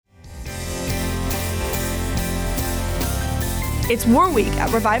It's War Week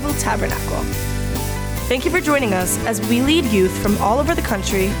at Revival Tabernacle. Thank you for joining us as we lead youth from all over the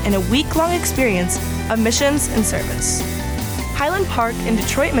country in a week-long experience of missions and service. Highland Park in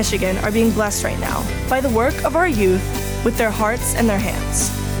Detroit, Michigan are being blessed right now by the work of our youth with their hearts and their hands.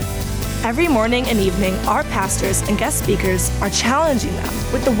 Every morning and evening, our pastors and guest speakers are challenging them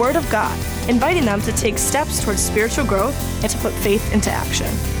with the Word of God, inviting them to take steps towards spiritual growth and to put faith into action.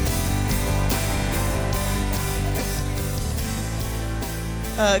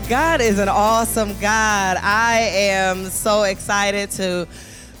 God is an awesome God. I am so excited to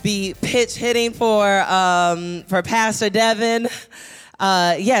be pitch hitting for Pastor Devin.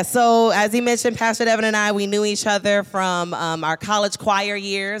 So as he mentioned, Pastor Devin and I, we knew each other from our college choir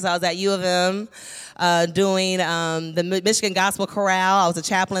years. I was at U of M doing the Michigan Gospel Chorale. I was a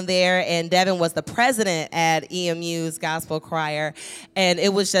chaplain there, and Devin was the president at EMU's Gospel Choir. And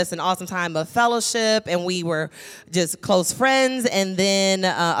it was just an awesome time of fellowship, and we were just close friends. And then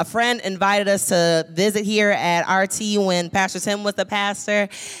a friend invited us to visit here at RT when Pastor Tim was the pastor,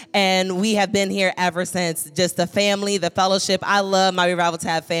 and we have been here ever since. Just the family, the fellowship. I love my Revival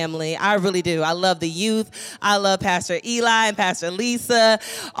Tab family. I really do. I love the youth. I love Pastor Eli and Pastor Lisa.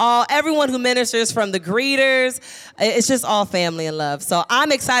 Everyone who ministers, from the greeters. It's just all family and love. So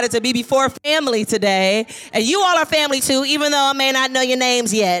I'm excited to be before family today. And you all are family too, even though I may not know your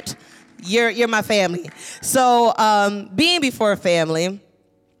names yet. You're my family. So being before family,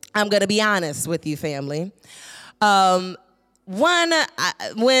 I'm going to be honest with you, family. When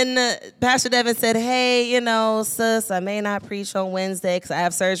Pastor Devin said, hey, sis, I may not preach on Wednesday because I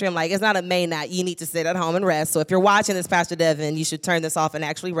have surgery. I'm like, it's not a may not. You need to sit at home and rest. So if you're watching this, Pastor Devin, you should turn this off and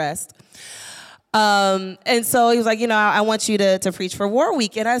actually rest. And so he was like, I want you to preach for War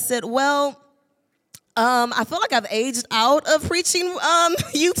Week. And I said, well, I feel like I've aged out of preaching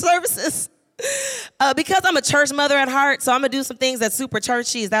youth services because I'm a church mother at heart. So I'm going to do some things that's super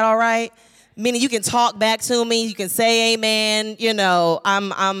churchy. Is that all right? Meaning you can talk back to me. You can say amen.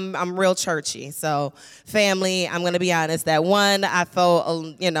 I'm real churchy. So family, I'm going to be honest that one, I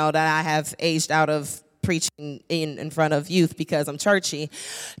felt, that I have aged out of preaching in front of youth because I'm churchy.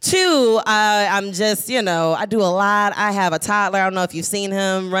 Two, I'm just, I do a lot. I have a toddler. I don't know if you've seen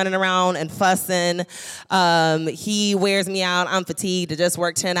him running around and fussing. He wears me out. I'm fatigued. I just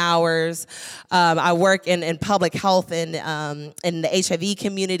work 10 hours. I work in public health and in the HIV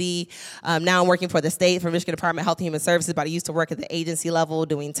community. Now I'm working for the state, for Michigan Department of Health and Human Services, but I used to work at the agency level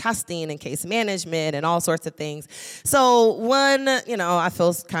doing testing and case management and all sorts of things. So one, I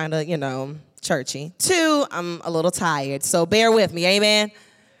feel kind of, churchy. Two, I'm a little tired, so bear with me, amen?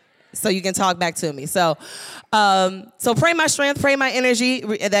 So you can talk back to me. So pray my strength, pray my energy,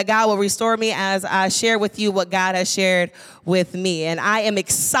 that God will restore me as I share with you what God has shared with me. And I am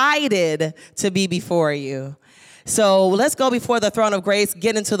excited to be before you. So let's go before the throne of grace,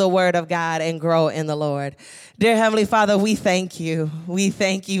 get into the Word of God, and grow in the Lord. Dear Heavenly Father, we thank you. We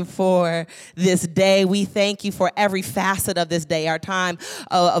thank you for this day. We thank you for every facet of this day, our time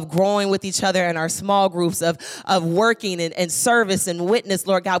of growing with each other in our small groups, of working and service and witness,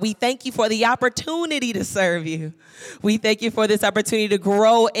 Lord God. We thank you for the opportunity to serve you. We thank you for this opportunity to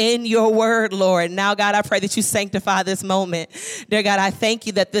grow in your word, Lord. Now, God, I pray that you sanctify this moment. Dear God, I thank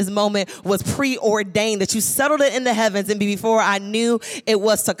you that this moment was preordained, that you settled it in the heavens, and before I knew it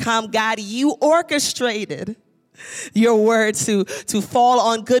was to come, God, you orchestrated your word to fall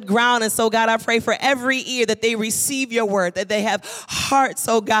on good ground. And so, God, I pray for every ear that they receive your word, that they have hearts,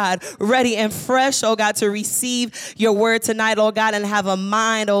 oh God, ready and fresh, oh God, to receive your word tonight, oh God, and have a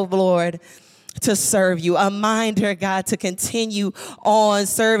mind, oh Lord, to serve you, a mind, dear God, to continue on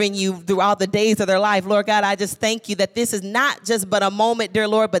serving you throughout the days of their life. Lord God, I just thank you that this is not just but a moment, dear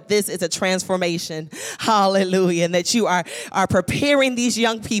Lord, but this is a transformation. Hallelujah. And that you are preparing these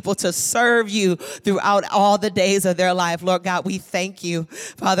young people to serve you throughout all the days of their life. Lord God, we thank you.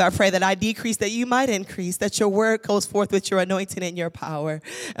 Father, I pray that I decrease, that you might increase, that your word goes forth with your anointing and your power.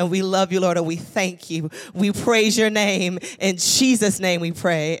 And we love you, Lord, and we thank you. We praise your name. In Jesus' name we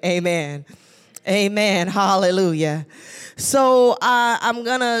pray. Amen. Amen. Hallelujah. So I'm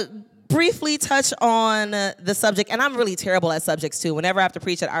going to briefly touch on the subject, and I'm really terrible at subjects too. Whenever I have to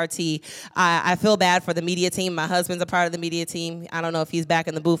preach at RT, I feel bad for the media team. My husband's a part of the media team. I don't know if he's back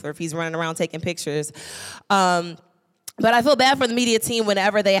in the booth or if he's running around taking pictures. But I feel bad for the media team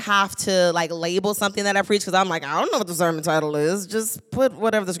whenever they have to label something that I preach, because I'm like, I don't know what the sermon title is. Just put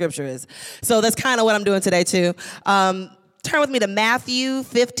whatever the scripture is. So that's kind of what I'm doing today too. Turn with me to Matthew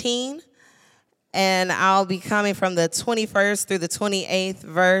 15. And I'll be coming from the 21st through the 28th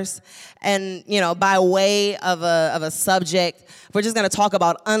verse. And, by way of a subject, we're just going to talk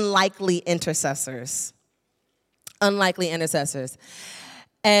about unlikely intercessors. Unlikely intercessors.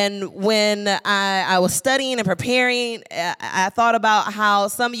 And when I was studying and preparing, I thought about how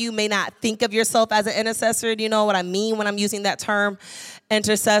some of you may not think of yourself as an intercessor. Do you know what I mean when I'm using that term,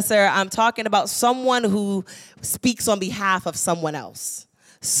 intercessor? I'm talking about someone who speaks on behalf of someone else.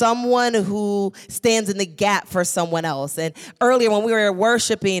 Someone who stands in the gap for someone else. And earlier when we were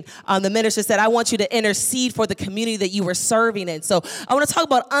worshiping, the minister said, I want you to intercede for the community that you were serving in. So I want to talk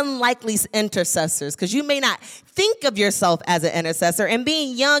about unlikely intercessors, because you may not think of yourself as an intercessor. And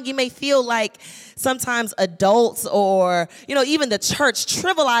being young, you may feel like sometimes adults or, even the church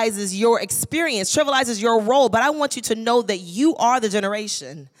trivializes your experience, trivializes your role. But I want you to know that you are the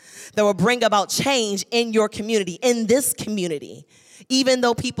generation that will bring about change in your community, in this community. Even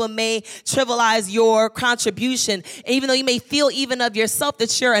though people may trivialize your contribution, even though you may feel even of yourself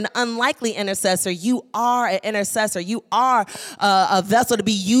that you're an unlikely intercessor, you are an intercessor. You are a vessel to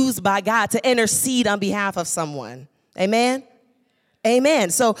be used by God to intercede on behalf of someone. Amen? Amen.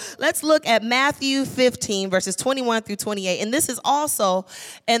 So let's look at Matthew 15, verses 21 through 28. And this is also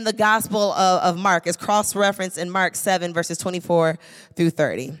in the Gospel of Mark. It's cross-referenced in Mark 7, verses 24 through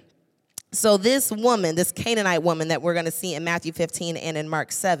 30. So this woman, this Canaanite woman that we're going to see in Matthew 15 and in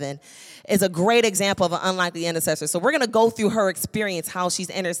Mark 7 is a great example of an unlikely intercessor. So we're going to go through her experience, how she's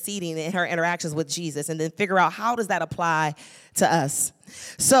interceding in her interactions with Jesus, and then figure out how does that apply to us.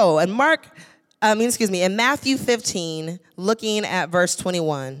 So in Matthew 15, looking at verse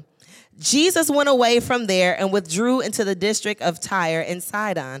 21, Jesus went away from there and withdrew into the district of Tyre and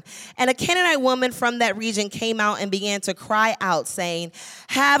Sidon. And a Canaanite woman from that region came out and began to cry out, saying,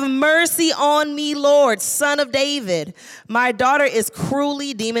 "Have mercy on me, Lord, Son of David. My daughter is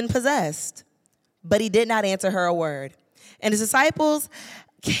cruelly demon-possessed." But he did not answer her a word. And his disciples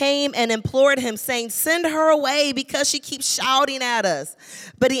came and implored him, saying, "Send her away, because she keeps shouting at us."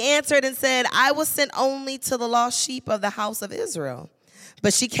 But he answered and said, "I was sent only to the lost sheep of the house of Israel."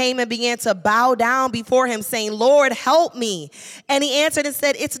 But she came and began to bow down before him, saying, "Lord, help me." And he answered and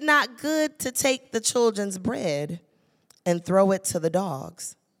said, "It's not good to take the children's bread and throw it to the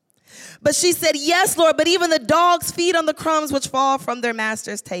dogs." But she said, "Yes, Lord, but even the dogs feed on the crumbs which fall from their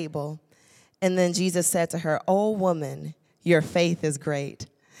master's table." And then Jesus said to her, "O woman, your faith is great.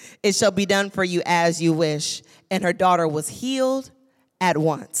 It shall be done for you as you wish." And her daughter was healed at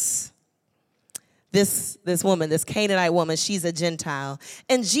once. This woman, this Canaanite woman, she's a Gentile.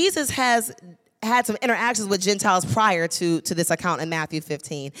 And Jesus has had some interactions with Gentiles prior to this account in Matthew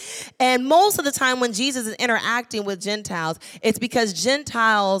 15. And most of the time when Jesus is interacting with Gentiles, it's because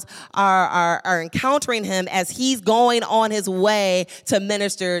Gentiles are encountering him as he's going on his way to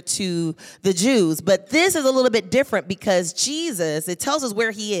minister to the Jews. But this is a little bit different because Jesus, it tells us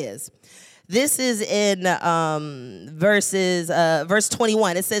where he is. This is in verse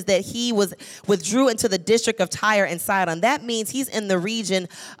 21. It says that he withdrew into the district of Tyre and Sidon. That means he's in the region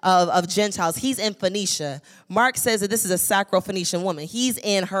of Gentiles. He's in Phoenicia. Mark says that this is a Sacro-Phoenician woman. He's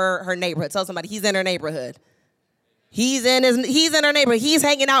in her neighborhood. Tell somebody he's in her neighborhood. He's in her neighborhood. He's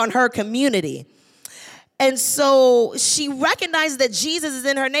hanging out in her community. And so she recognizes that Jesus is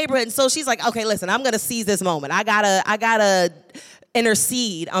in her neighborhood. And so she's like, okay, listen, I'm going to seize this moment. I gotta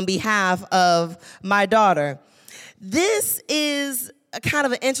intercede on behalf of my daughter. This is a kind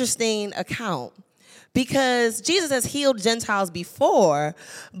of an interesting account because Jesus has healed Gentiles before,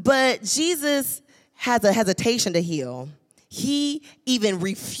 but Jesus has a hesitation to heal. He even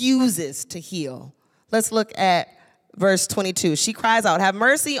refuses to heal. Let's look at verse 22. She cries out, "Have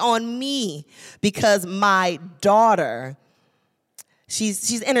mercy on me, because my daughter..."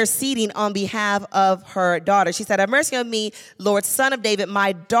 She's interceding on behalf of her daughter. She said, "Have mercy on me, Lord, Son of David.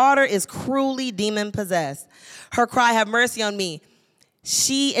 My daughter is cruelly demon-possessed." Her cry, "Have mercy on me."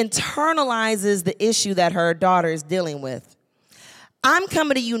 She internalizes the issue that her daughter is dealing with. I'm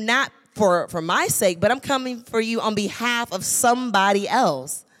coming to you not for my sake, but I'm coming for you on behalf of somebody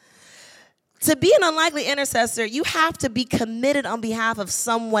else. To be an unlikely intercessor, you have to be committed on behalf of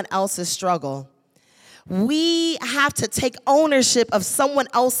someone else's struggle. We have to take ownership of someone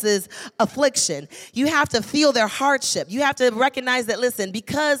else's affliction. You have to feel their hardship. You have to recognize that, listen,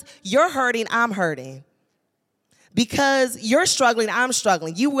 because you're hurting, I'm hurting. Because you're struggling, I'm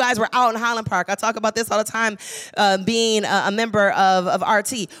struggling. You guys were out in Highland Park. I talk about this all the time, being a member of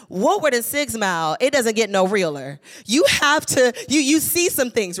RT. Woodward and 6 Mile, it doesn't get no realer. You have to, you see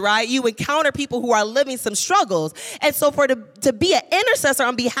some things, right? You encounter people who are living some struggles. And so to be an intercessor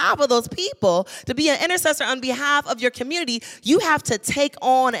on behalf of those people, to be an intercessor on behalf of your community, you have to take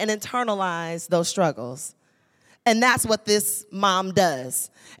on and internalize those struggles. And that's what this mom does.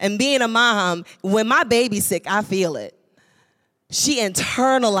 And being a mom, when my baby's sick, I feel it. She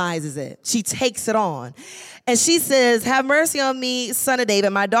internalizes it. She takes it on. And she says, have mercy on me, son of David.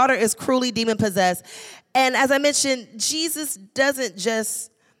 My daughter is cruelly demon-possessed. And as I mentioned, Jesus doesn't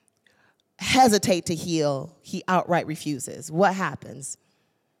just hesitate to heal. He outright refuses. What happens?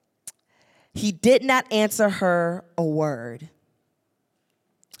 He did not answer her a word.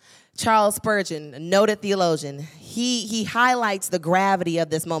 Charles Spurgeon, a noted theologian, he highlights the gravity of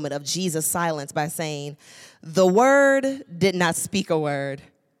this moment of Jesus' silence by saying, the word did not speak a word.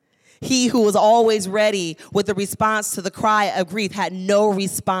 He who was always ready with a response to the cry of grief had no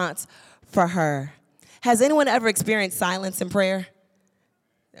response for her. Has anyone ever experienced silence in prayer?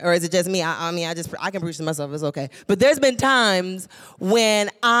 Or is it just me? I can preach to myself. It's okay. But there's been times when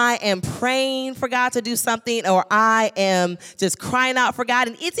I am praying for God to do something, or I am just crying out for God.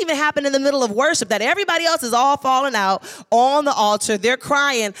 And it's even happened in the middle of worship that everybody else is all falling out on the altar. They're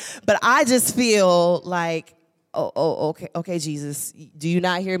crying. But I just feel like, okay, Jesus, do you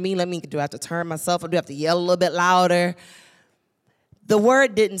not hear me? Do I have to turn myself, or do I have to yell a little bit louder? The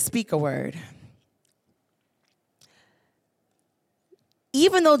word didn't speak a word.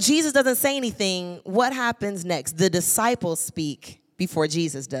 Even though Jesus doesn't say anything, what happens next? The disciples speak before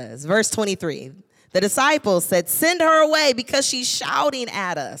Jesus does. Verse 23, the disciples said, send her away because she's shouting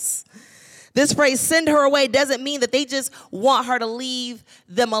at us. This phrase, send her away, doesn't mean that they just want her to leave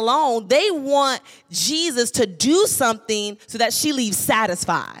them alone. They want Jesus to do something so that she leaves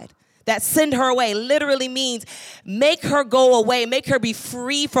satisfied. That send her away literally means make her go away, make her be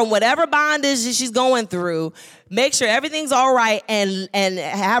free from whatever bondage she's going through, make sure everything's all right, and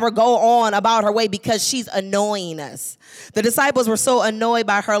have her go on about her way because she's annoying us. The disciples were so annoyed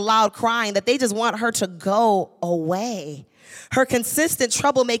by her loud crying that they just want her to go away. Her consistent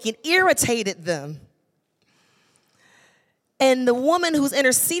troublemaking irritated them. And the woman who's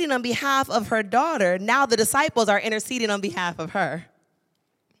interceding on behalf of her daughter, now the disciples are interceding on behalf of her.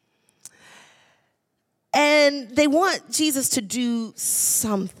 And they want Jesus to do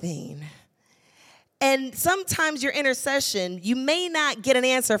something. And sometimes your intercession, you may not get an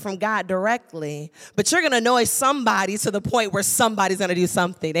answer from God directly, but you're going to annoy somebody to the point where somebody's going to do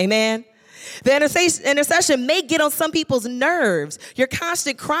something. Amen? The intercession may get on some people's nerves. Your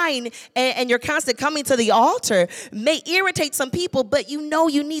constant crying and your constant coming to the altar may irritate some people, but you know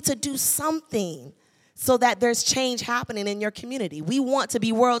you need to do something so that there's change happening in your community. We want to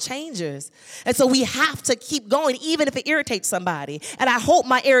be world changers. And so we have to keep going, even if it irritates somebody. And I hope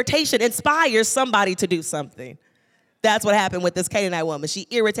my irritation inspires somebody to do something. That's what happened with this Canaanite woman. She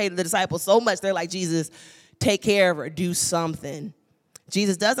irritated the disciples so much, they're like, Jesus, take care of her, do something.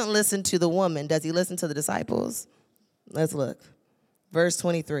 Jesus doesn't listen to the woman. Does he listen to the disciples? Let's look. Verse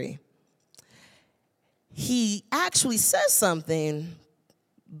 23. He actually says something,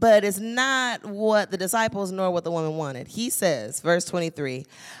 but it's not what the disciples nor what the woman wanted. He says, verse 23,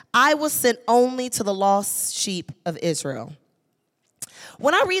 I was sent only to the lost sheep of Israel.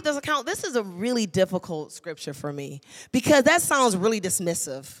 When I read this account, this is a really difficult scripture for me because that sounds really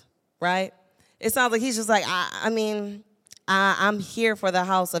dismissive, right? It sounds like he's just like, I'm here for the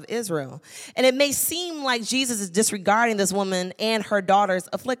house of Israel. And it may seem like Jesus is disregarding this woman and her daughter's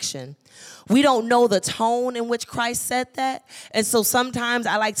affliction. We don't know the tone in which Christ said that. And so sometimes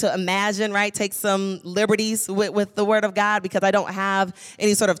I like to imagine, right, take some liberties with the word of God because I don't have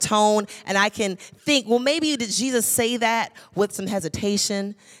any sort of tone. And I can think, well, maybe did Jesus say that with some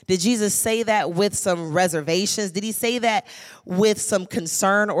hesitation? Did Jesus say that with some reservations? Did he say that with some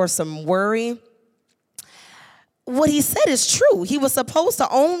concern or some worry? What he said is true. He was supposed to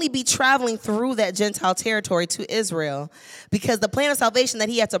only be traveling through that Gentile territory to Israel because the plan of salvation that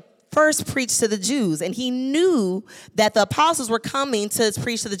he had to first preach to the Jews. And he knew that the apostles were coming to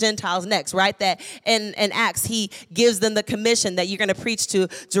preach to the Gentiles next, right? That in Acts, he gives them the commission that you're going to preach to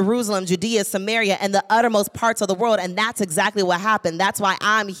Jerusalem, Judea, Samaria, and the uttermost parts of the world. And that's exactly what happened. That's why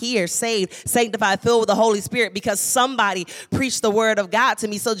I'm here, saved, sanctified, filled with the Holy Spirit, because somebody preached the word of God to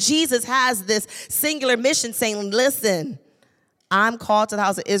me. So Jesus has this singular mission saying, listen, I'm called to the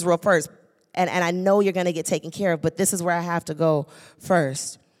house of Israel first. And I know you're going to get taken care of, but this is where I have to go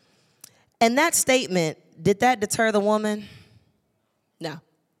first. And that statement, did that deter the woman? No.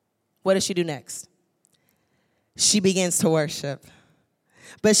 What does she do next? She begins to worship.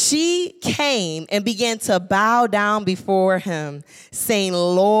 But she came and began to bow down before him, saying,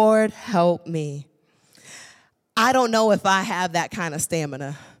 Lord, help me. I don't know if I have that kind of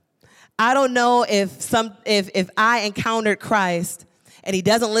stamina. I don't know if I encountered Christ and he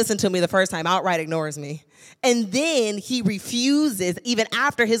doesn't listen to me the first time, outright ignores me. And then he refuses, even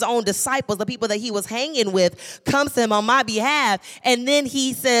after his own disciples, the people that he was hanging with, comes to him on my behalf. And then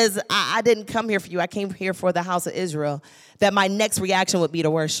he says, I didn't come here for you. I came here for the house of Israel. That my next reaction would be to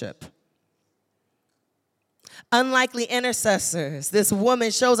worship. Unlikely intercessors. This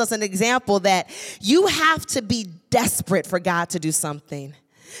woman shows us an example that you have to be desperate for God to do something.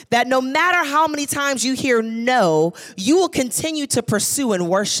 That no matter how many times you hear no, you will continue to pursue and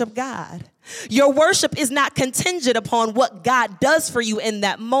worship God. Your worship is not contingent upon what God does for you in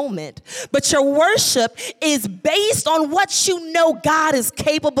that moment, but your worship is based on what you know God is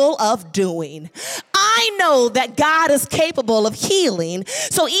capable of doing. I know that God is capable of healing,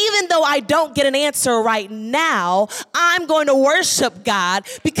 so even though I don't get an answer right now, I'm going to worship God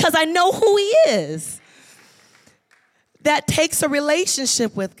because I know who He is. That takes a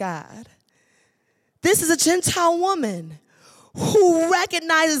relationship with God. This is a Gentile woman who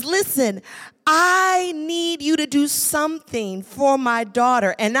recognizes, listen, I need you to do something for my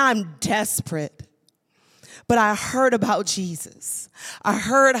daughter, and I'm desperate. But I heard about Jesus. I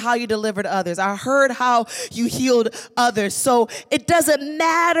heard how you delivered others. I heard how you healed others. So it doesn't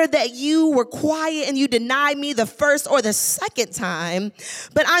matter that you were quiet and you denied me the first or the second time,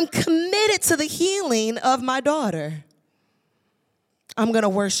 but I'm committed to the healing of my daughter. I'm going to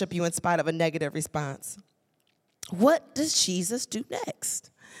worship you in spite of a negative response. What does Jesus do next?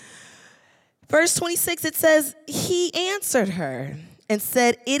 Verse 26, it says, He answered her and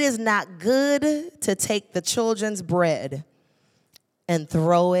said, it is not good to take the children's bread and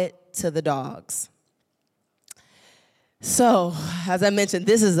throw it to the dogs. So, as I mentioned,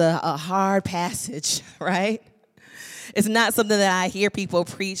 this is a hard passage, right? It's not something that I hear people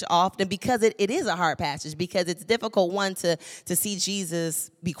preach often because it is a hard passage, because it's difficult, one, to see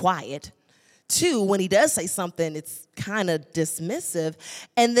Jesus be quiet. Two, when he does say something, it's kind of dismissive.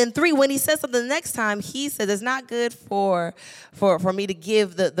 And then three, when he says something the next time, he says it's not good for me to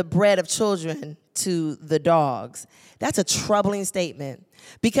give the bread of children to the dogs. That's a troubling statement,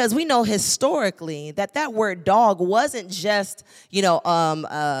 because we know historically that word dog wasn't just, kind of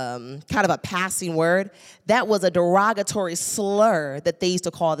a passing word. That was a derogatory slur that they used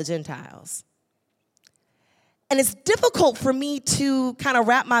to call the Gentiles. And it's difficult for me to kind of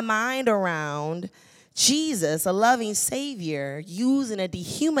wrap my mind around Jesus, a loving Savior, using a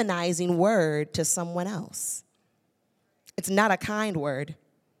dehumanizing word to someone else. It's not a kind word.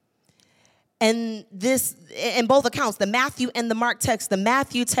 And this, in both accounts, the Matthew and the Mark text, the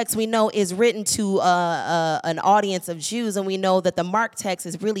Matthew text we know is written to an audience of Jews, and we know that the Mark text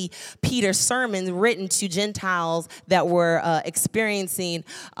is really Peter's sermon written to Gentiles that were experiencing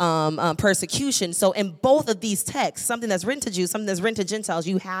persecution. So in both of these texts, something that's written to Jews, something that's written to Gentiles,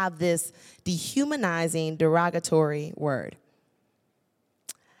 you have this dehumanizing, derogatory word.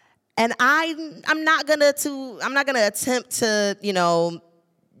 And I'm not gonna attempt to,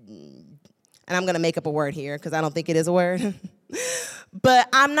 and I'm going to make up a word here because I don't think it is a word. But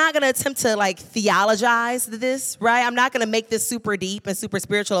I'm not going to attempt to theologize this, right? I'm not going to make this super deep and super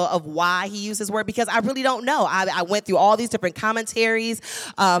spiritual of why he used this word, because I really don't know. I went through all these different commentaries.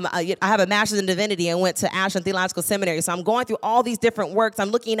 I have a master's in divinity and went to Ashland Theological Seminary. So I'm going through all these different works.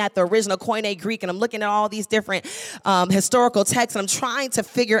 I'm looking at the original Koine Greek, and I'm looking at all these different historical texts, and I'm trying to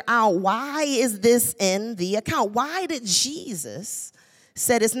figure out, why is this in the account? Why did Jesus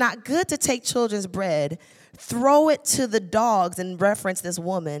said it's not good to take children's bread, throw it to the dogs, and reference this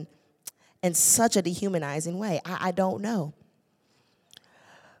woman in such a dehumanizing way? I don't know.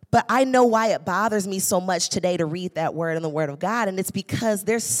 But I know why it bothers me so much today to read that word in the Word of God, and it's because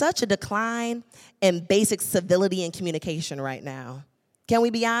there's such a decline in basic civility and communication right now. Can we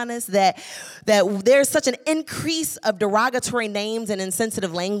be honest that there's such an increase of derogatory names and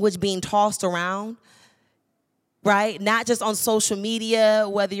insensitive language being tossed around? Right? Not just on social media,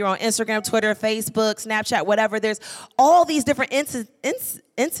 whether you're on Instagram, Twitter, Facebook, Snapchat, whatever. There's all these different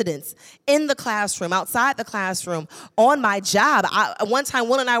incidents in the classroom, outside the classroom, on my job. One time,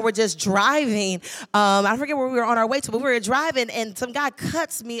 Will and I were just driving. I forget where we were on our way to, but we were driving, and some guy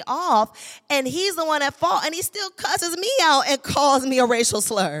cuts me off, and he's the one at fault, and he still cusses me out and calls me a racial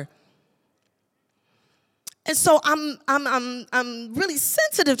slur. And so I'm really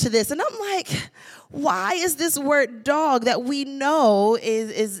sensitive to this, and I'm like, why is this word dog that we know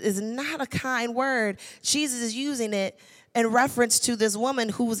is not a kind word? Jesus is using it in reference to this woman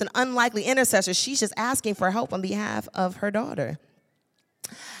who was an unlikely intercessor. She's just asking for help on behalf of her daughter.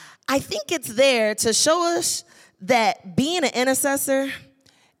 I think it's there to show us that being an intercessor,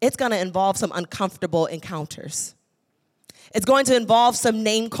 it's going to involve some uncomfortable encounters. It's going to involve some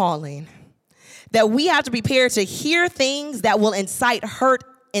name calling. That we have to prepare to hear things that will incite hurt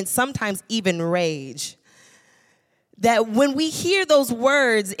and sometimes even rage. that when we hear those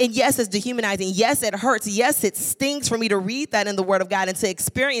words, and yes, it's dehumanizing, yes, it hurts, yes, it stings for me to read that in the Word of God and to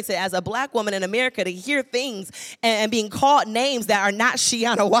experience it as a black woman in America, to hear things and being called names that are not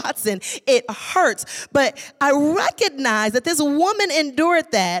Shiana Watson, it hurts. But I recognize that this woman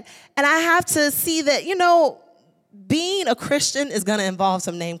endured that, and I have to see that, being a Christian is going to involve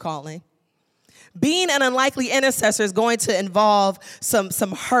some name calling. Being an unlikely intercessor is going to involve some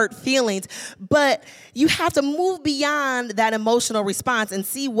hurt feelings, but you have to move beyond that emotional response and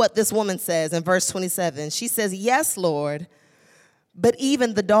see what this woman says in verse 27. She says, "Yes, Lord, but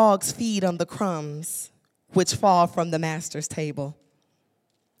even the dogs feed on the crumbs which fall from the master's table."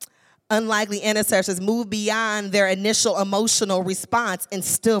 Unlikely intercessors move beyond their initial emotional response and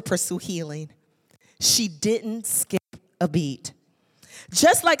still pursue healing. She didn't skip a beat.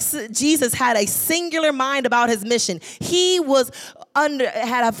 Just like Jesus had a singular mind about his mission, he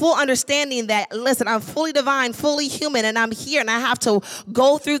had a full understanding that, listen, I'm fully divine, fully human, and I'm here, and I have to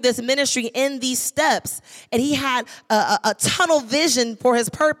go through this ministry in these steps. And he had a tunnel vision for his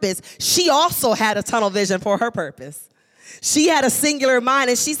purpose. She also had a tunnel vision for her purpose. She had a singular mind,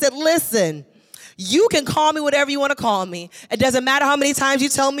 and she said, listen, you can call me whatever you want to call me. It doesn't matter how many times you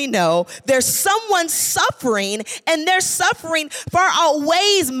tell me no. There's someone suffering, and their suffering far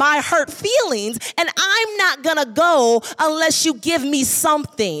outweighs my hurt feelings, and I'm not going to go unless you give me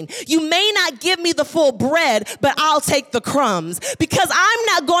something. You may not give me the full bread, but I'll take the crumbs, because I'm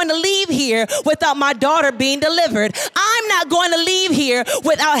not going to leave here without my daughter being delivered. I'm not going to leave here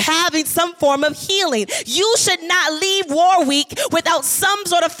without having some form of healing. You should not leave War Week without some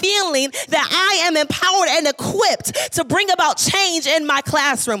sort of feeling that I am empowered and equipped to bring about change in my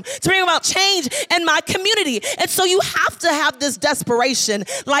classroom, to bring about change in my community. And so you have to have this desperation,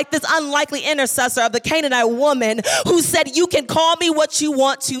 like this unlikely intercessor of the Canaanite woman who said, you can call me what you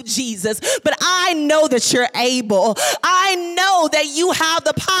want to, Jesus, but I know that you're able. I know that you have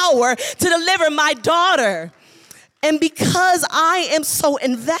the power to deliver my daughter. And because I am so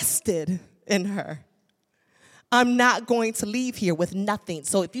invested in her, I'm not going to leave here with nothing.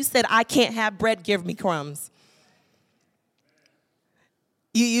 So if you said, I can't have bread, give me crumbs.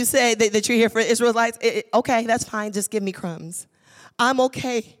 You say that you're here for Israelites. Okay, that's fine. Just give me crumbs. I'm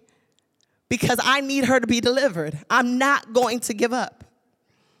okay because I need her to be delivered. I'm not going to give up.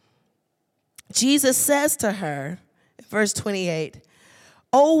 Jesus says to her, in verse 28,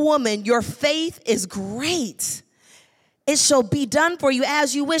 "O woman, your faith is great. It shall be done for you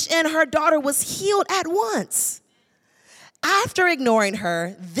as you wish." And her daughter was healed at once. After ignoring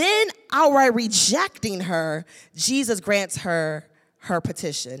her, then outright rejecting her, Jesus grants her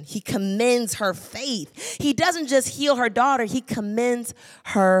petition. He commends her faith. He doesn't just heal her daughter, he commends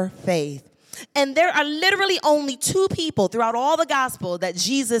her faith. And there are literally only two people throughout all the gospel that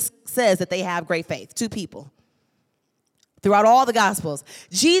Jesus says that they have great faith. Two people. Throughout all the Gospels,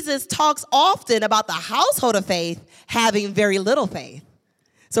 Jesus talks often about the household of faith having very little faith.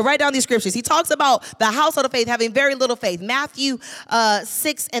 So write down these scriptures. He talks about the household of faith having very little faith. Matthew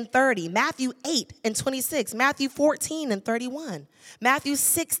 6:30, Matthew 8:26, Matthew 14:31, Matthew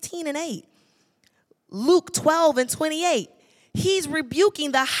 16:8, Luke 12:28. He's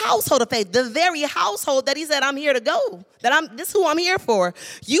rebuking the household of faith, the very household that he said, I'm here to go, this is who I'm here for.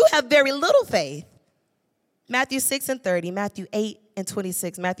 You have very little faith. Matthew 6:30, Matthew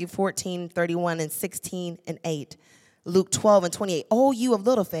 8:26, Matthew 14:31 and 16:8, Luke 12:28. Oh, you of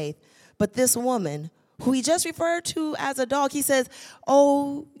little faith. But this woman, who he just referred to as a dog, he says,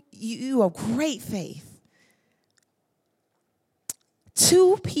 oh, you of great faith.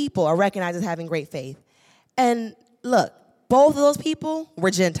 Two people are recognized as having great faith. And look, both of those people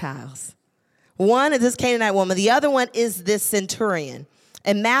were Gentiles. One is this Canaanite woman. The other one is this centurion.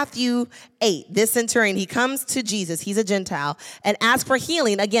 In Matthew 8, this centurion, he comes to Jesus, he's a Gentile, and asks for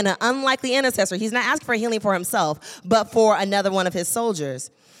healing. Again, an unlikely intercessor. He's not asking for healing for himself, but for another one of his soldiers.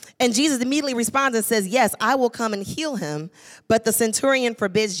 And Jesus immediately responds and says, yes, I will come and heal him. But the centurion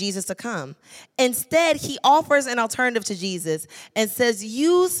forbids Jesus to come. Instead, he offers an alternative to Jesus and says,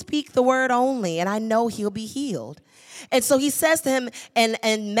 you speak the word only, and I know he'll be healed. And so he says to him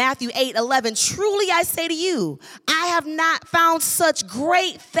in Matthew 8:11, truly I say to you, I have not found such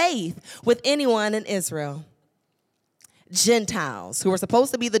great faith with anyone in Israel. Gentiles, who were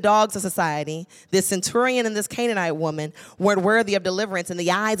supposed to be the dogs of society, this centurion and this Canaanite woman, weren't worthy of deliverance in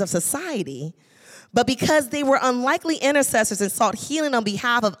the eyes of society. But because they were unlikely intercessors and sought healing on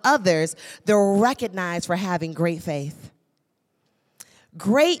behalf of others, they're recognized for having great faith.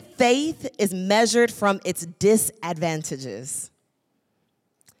 Great faith is measured from its disadvantages.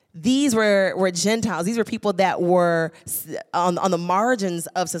 These were Gentiles. These were people that were on the margins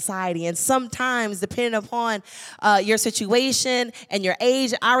of society. And sometimes, depending upon your situation and your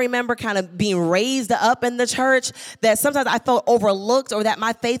age, I remember kind of being raised up in the church that sometimes I felt overlooked or that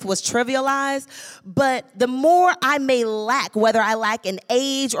my faith was trivialized. But the more I may lack, whether I lack in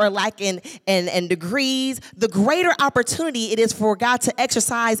age or lack in degrees, the greater opportunity it is for God to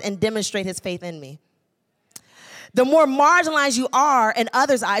exercise and demonstrate his faith in me. The more marginalized you are in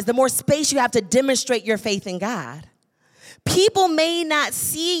others' eyes, the more space you have to demonstrate your faith in God. People may not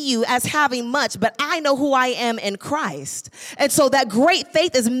see you as having much, but I know who I am in Christ. And so that great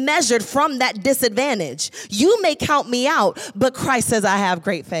faith is measured from that disadvantage. You may count me out, but Christ says I have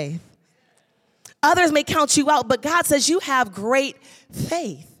great faith. Others may count you out, but God says you have great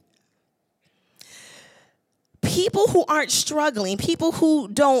faith. People who aren't struggling, people who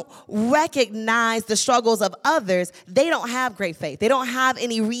don't recognize the struggles of others, they don't have great faith. They don't have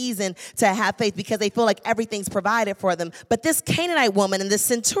any reason to have faith because they feel like everything's provided for them. But this Canaanite woman and this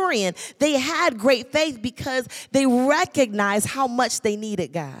centurion, they had great faith because they recognized how much they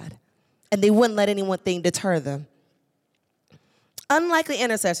needed God. And they wouldn't let anything deter them. Unlikely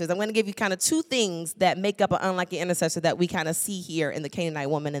intercessors. I'm going to give you kind of two things that make up an unlikely intercessor that we kind of see here in the Canaanite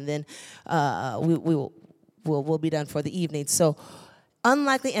woman, and then we'll be done for the evening. So,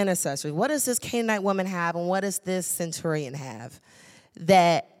 unlikely intercessors. What does this Canaanite woman have, and what does this centurion have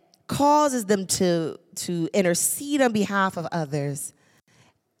that causes them to intercede on behalf of others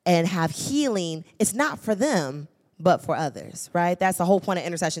and have healing? It's not for them, but for others, right? That's the whole point of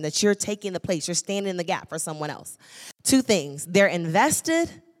intercession, that you're taking the place, you're standing in the gap for someone else. Two things. They're invested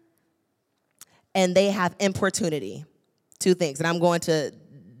and they have importunity. Two things. And I'm going to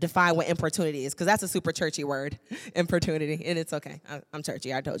define what importunity is, because that's a super churchy word, importunity, and it's okay. I'm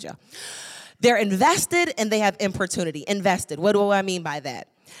churchy, I told y'all. They're invested and they have importunity. Invested, what do I mean by that?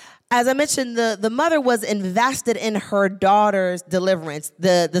 As I mentioned, the mother was invested in her daughter's deliverance.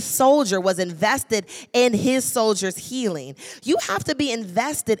 The soldier was invested in his soldier's healing. You have to be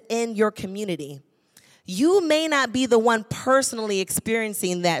invested in your community. You may not be the one personally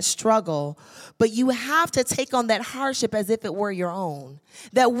experiencing that struggle, but you have to take on that hardship as if it were your own.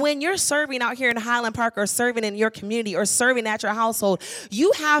 That when you're serving out here in Highland Park or serving in your community or serving at your household,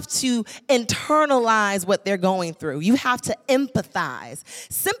 you have to internalize what they're going through. You have to empathize.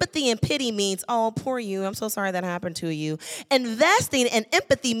 Sympathy and pity means, oh, poor you, I'm so sorry that happened to you. Investing and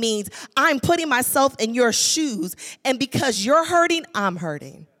empathy means I'm putting myself in your shoes, and because you're hurting, I'm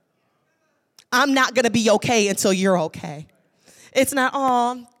hurting. I'm not going to be okay until you're okay. It's not,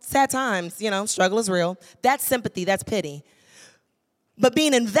 oh, sad times, struggle is real. That's sympathy, that's pity. But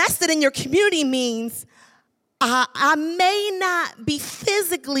being invested in your community means I may not be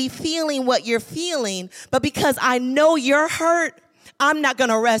physically feeling what you're feeling, but because I know you're hurt, I'm not going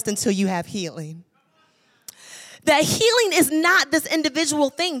to rest until you have healing. That healing is not this individual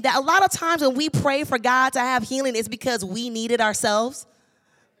thing. That a lot of times when we pray for God to have healing, it's because we need it ourselves.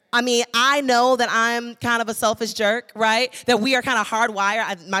 I mean, I know that I'm kind of a selfish jerk, right? That we are kind of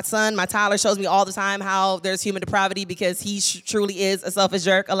hardwired. My son, Tyler, shows me all the time how there's human depravity because he truly is a selfish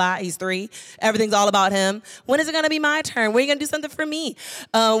jerk a lot. He's 3. Everything's all about him. When is it going to be my turn? When are you going to do something for me?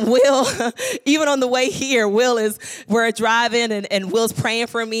 Will, even on the way here, we're driving and Will's praying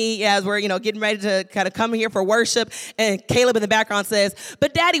for me as we're, getting ready to kind of come here for worship. And Caleb in the background says,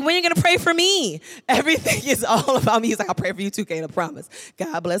 but Daddy, when are you going to pray for me? Everything is all about me. He's like, I'll pray for you too, Caleb, promise.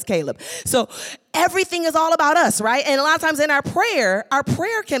 God bless Caleb. So everything is all about us, right? And a lot of times in our prayer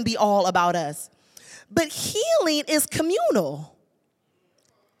can be all about us. But healing is communal.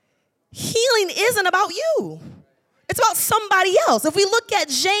 Healing isn't about you. It's about somebody else. If we look at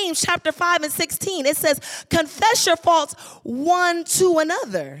James chapter 5 and 16, it says, confess your faults one to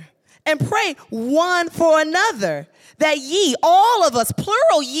another and pray one for another, that ye, all of us,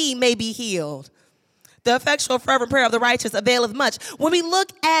 plural ye, may be healed. The effectual fervent prayer of the righteous availeth much. When we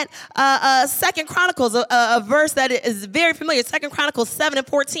look at 2 Chronicles, a verse that is very familiar, 2 Chronicles 7 and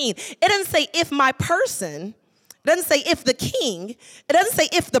 14, it doesn't say if my person, it doesn't say if the king, it doesn't say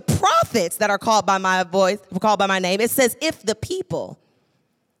if the prophets that are called by my voice, called by my name. It says if the people.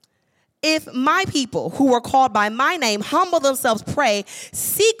 If my people who are called by my name humble themselves, pray,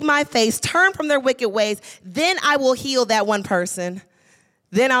 seek my face, turn from their wicked ways, then I will heal that one person.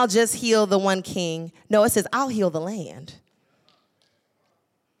 Then I'll just heal the one king. No, it says I'll heal the land.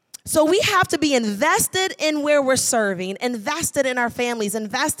 So we have to be invested in where we're serving, invested in our families,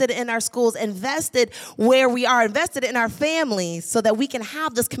 invested in our schools, invested where we are, invested in our families so that we can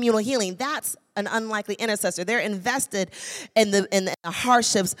have this communal healing. That's an unlikely intercessor. They're invested in the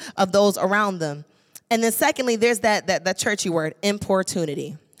hardships of those around them. And then secondly, there's that churchy word,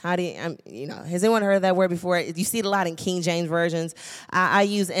 importunity. How do you, has anyone heard that word before? You see it a lot in King James versions. I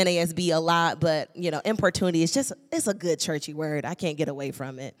use NASB a lot, but, importunity is it's a good churchy word. I can't get away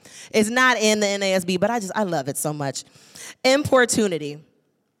from it. It's not in the NASB, but I love it so much. Importunity.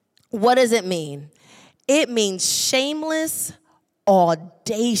 What does it mean? It means shameless,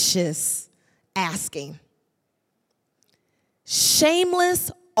 audacious asking.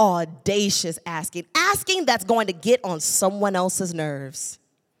 Shameless, audacious asking. Asking that's going to get on someone else's nerves.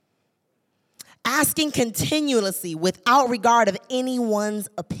 Asking continuously without regard of anyone's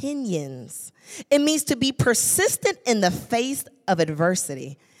opinions. It means to be persistent in the face of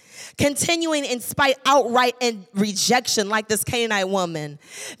adversity. Continuing in spite outright and rejection like this Canaanite woman.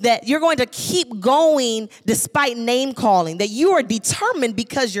 That you're going to keep going despite name calling. That you are determined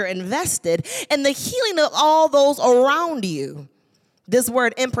because you're invested in the healing of all those around you. This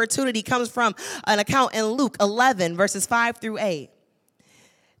word importunity comes from an account in Luke 11 verses 5 through 8.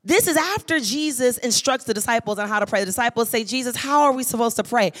 This is after Jesus instructs the disciples on how to pray. The disciples say, Jesus, how are we supposed to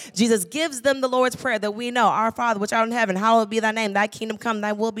pray? Jesus gives them the Lord's Prayer that we know. Our Father, which art in heaven, hallowed be thy name. Thy kingdom come,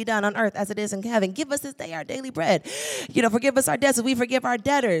 thy will be done on earth as it is in heaven. Give us this day our daily bread. Forgive us our debts as we forgive our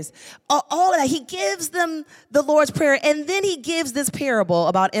debtors. All of that. He gives them the Lord's Prayer, and then he gives this parable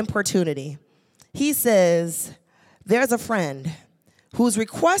about importunity. He says, there's a friend who's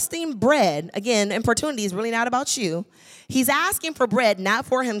requesting bread. Again, importunity is really not about you. He's asking for bread, not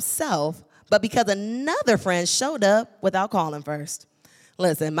for himself, but because another friend showed up without calling first.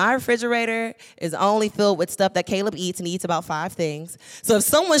 Listen, my refrigerator is only filled with stuff that Caleb eats, and he eats about 5 things. So if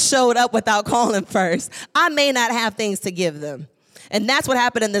someone showed up without calling first, I may not have things to give them. And that's what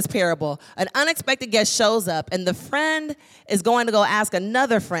happened in this parable. An unexpected guest shows up, and the friend is going to go ask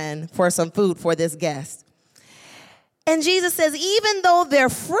another friend for some food for this guest. And Jesus says, even though they're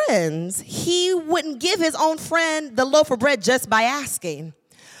friends, he wouldn't give his own friend the loaf of bread just by asking.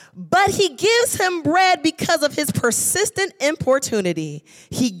 But he gives him bread because of his persistent importunity.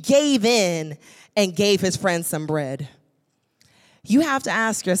 He gave in and gave his friend some bread. You have to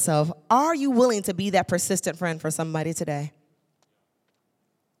ask yourself, are you willing to be that persistent friend for somebody today?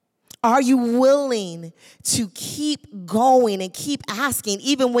 Are you willing to keep going and keep asking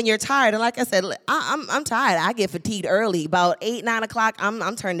even when you're tired? And like I said, I'm tired. I get fatigued early. About 8, 9 o'clock,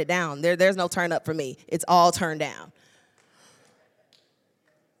 I'm turning it down. There's no turn up for me. It's all turned down.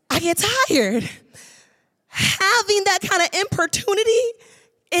 I get tired. Having that kind of importunity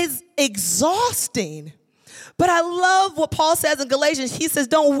is exhausting. But I love what Paul says in Galatians. He says,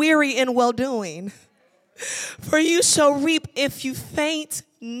 don't weary in well-doing, for you shall reap if you faint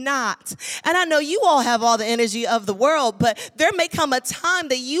not. And I know you all have all the energy of the world, but there may come a time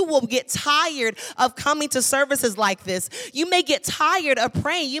that you will get tired of coming to services like this. You may get tired of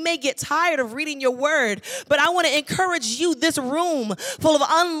praying. You may get tired of reading your word. But I want to encourage you, this room full of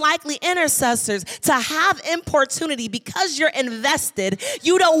unlikely intercessors, to have importunity because you're invested.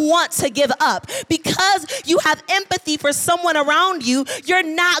 You don't want to give up. Because you have empathy for someone around you, you're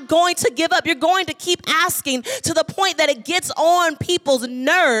not going to give up. You're going to keep asking to the point that it gets on people's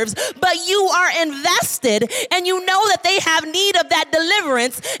nerves. But you are invested and you know that they have need of that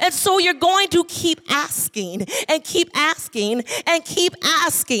deliverance. And so you're going to keep asking and keep asking and keep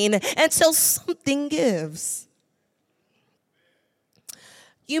asking until something gives.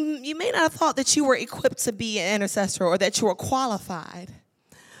 You may not have thought that you were equipped to be an intercessor or that you were qualified,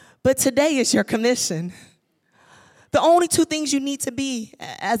 but today is your commission. The only 2 things you need to be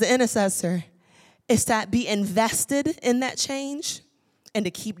as an intercessor is to be invested in that change and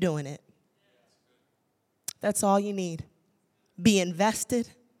to keep doing it. That's all you need. Be invested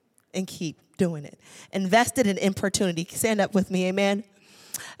and keep doing it. Invested in importunity. Stand up with me, amen?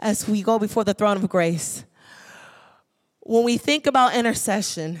 As we go before the throne of grace. When we think about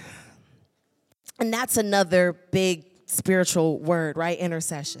intercession, and that's another big spiritual word, right?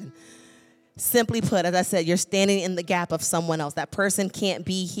 Intercession. Simply put, as I said, you're standing in the gap of someone else. That person can't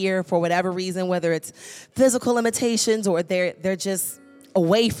be here for whatever reason, whether it's physical limitations or they're just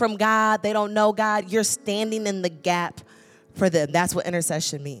away from God, they don't know God. You're standing in the gap for them. That's what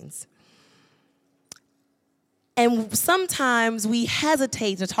intercession means. And sometimes we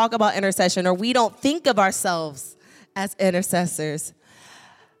hesitate to talk about intercession, or we don't think of ourselves as intercessors.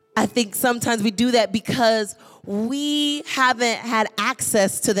 I think sometimes we do that because we haven't had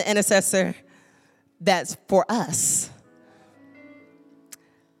access to the intercessor that's for us.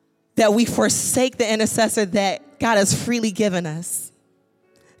 That we forsake the intercessor that God has freely given us.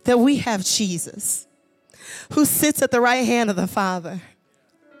 That we have Jesus, who sits at the right hand of the Father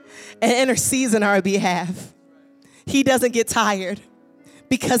and intercedes on our behalf. He doesn't get tired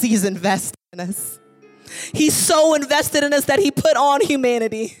because he's invested in us. He's so invested in us that he put on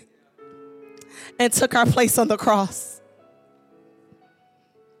humanity and took our place on the cross.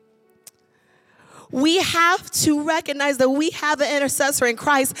 We have to recognize that we have an intercessor in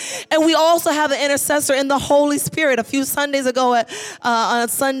Christ, and we also have an intercessor in the Holy Spirit. A few Sundays ago on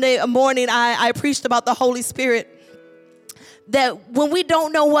Sunday morning, I preached about the Holy Spirit, that when we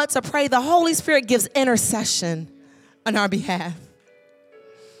don't know what to pray, the Holy Spirit gives intercession on our behalf.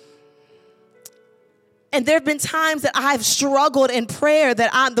 And there have been times that I've struggled in prayer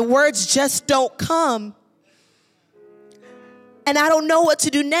that the words just don't come. And I don't know what to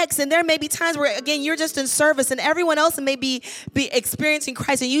do next. And there may be times where, again, you're just in service and everyone else may be experiencing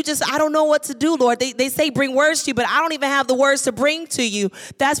Christ. And I don't know what to do, Lord. They say bring words to you, but I don't even have the words to bring to you.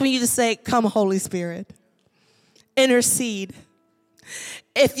 That's when you just say, come, Holy Spirit. Intercede.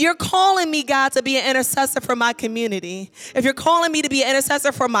 If you're calling me, God, to be an intercessor for my community, if you're calling me to be an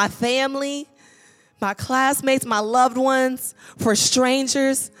intercessor for my family, my classmates, my loved ones, for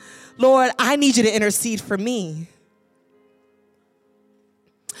strangers, Lord, I need you to intercede for me.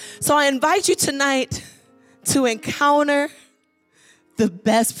 So I invite you tonight to encounter the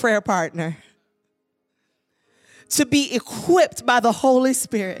best prayer partner, to be equipped by the Holy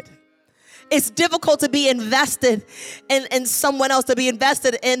Spirit. It's difficult to be invested in someone else, to be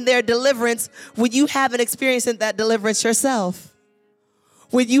invested in their deliverance when you haven't experienced that deliverance yourself,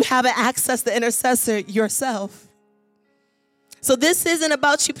 when you haven't accessed the intercessor yourself. So this isn't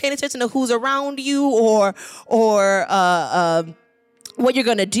about you paying attention to who's around you or what you're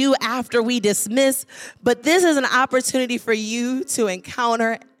going to do after we dismiss, but this is an opportunity for you to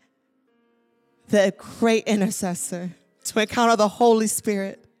encounter the great intercessor, to encounter the Holy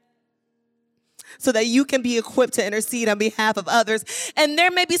Spirit, so that you can be equipped to intercede on behalf of others. And there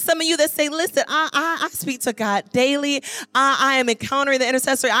may be some of you that say, listen, I speak to God daily. I am encountering the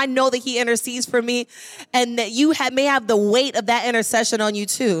intercessor. I know that he intercedes for me, and that you may have the weight of that intercession on you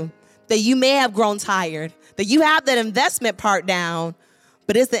too, that you may have grown tired, that you have that investment part down,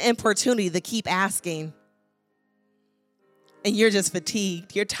 but it's the importunity to keep asking. And you're just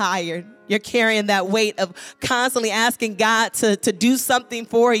fatigued. You're tired. You're carrying that weight of constantly asking God to do something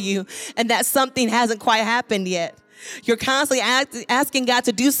for you, and that something hasn't quite happened yet. You're constantly asking God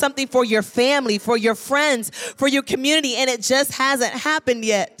to do something for your family, for your friends, for your community, and it just hasn't happened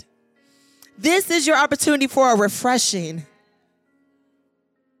yet. This is your opportunity for a refreshing,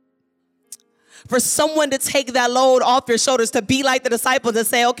 for someone to take that load off your shoulders, to be like the disciples and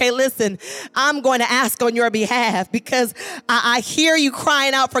say, okay, listen, I'm going to ask on your behalf because I hear you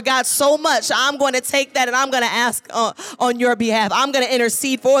crying out for God so much. I'm going to take that and I'm going to ask on your behalf. I'm going to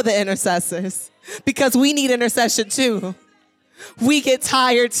intercede for the intercessors because we need intercession too. We get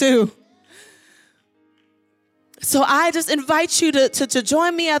tired too. So I just invite you to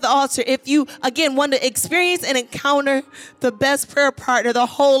join me at the altar if you, again, want to experience and encounter the best prayer partner, the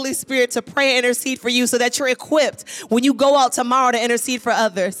Holy Spirit, to pray and intercede for you so that you're equipped when you go out tomorrow to intercede for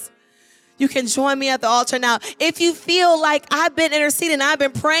others. You can join me at the altar now. If you feel like I've been interceding, I've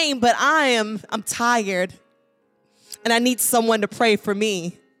been praying, but I'm tired and I need someone to pray for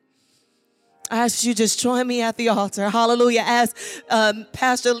me, I ask you just join me at the altar. Hallelujah. As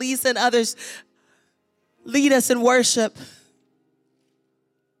Pastor Lisa and others lead us in worship.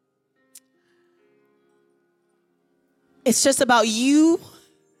 It's just about you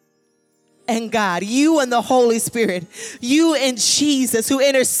and God, you and the Holy Spirit, you and Jesus who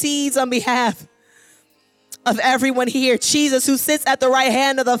intercedes on behalf of everyone here, Jesus who sits at the right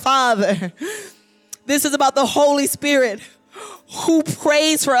hand of the Father. This is about the Holy Spirit who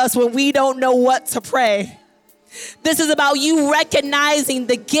prays for us when we don't know what to pray. This is about you recognizing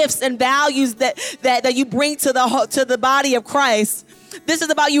the gifts and values that you bring to the body of Christ. This is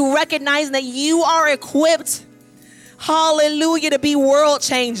about you recognizing that you are equipped, hallelujah, to be world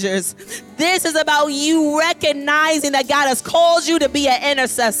changers. This is about you recognizing that God has called you to be an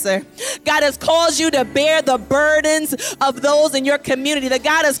intercessor. God has called you to bear the burdens of those in your community. That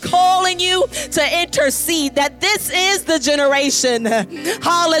God is calling you to intercede. That this is the generation,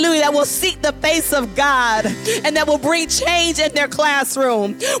 hallelujah, that will seek the face of God and that will bring change in their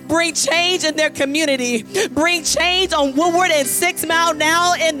classroom, bring change in their community, bring change on Woodward and 6 Mile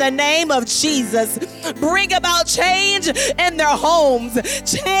now in the name of Jesus. Bring about change in their homes,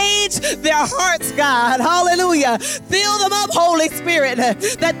 change their their hearts, God. Hallelujah. Fill them up, Holy Spirit,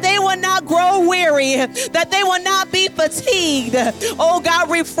 that they will not grow weary, that they will not be fatigued. Oh God,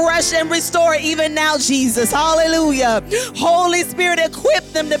 refresh and restore even now, Jesus. Hallelujah. Holy Spirit, equip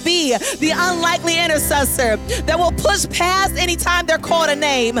them to be the unlikely intercessor that will push past anytime they're called a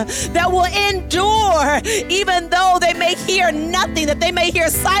name, that will endure even though they may hear nothing, that they may hear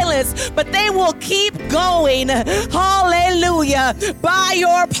silence, but they will keep going. Hallelujah. By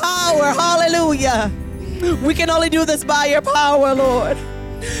your power. Hallelujah. We can only do this by your power, Lord.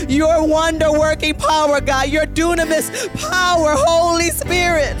 Your wonder-working power, God. Your dunamis power, Holy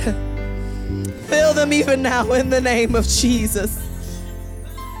Spirit. Fill them even now in the name of Jesus.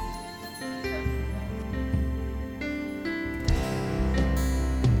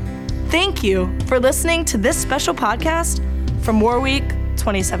 Thank you for listening to this special podcast from War Week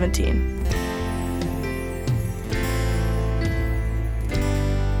 2017.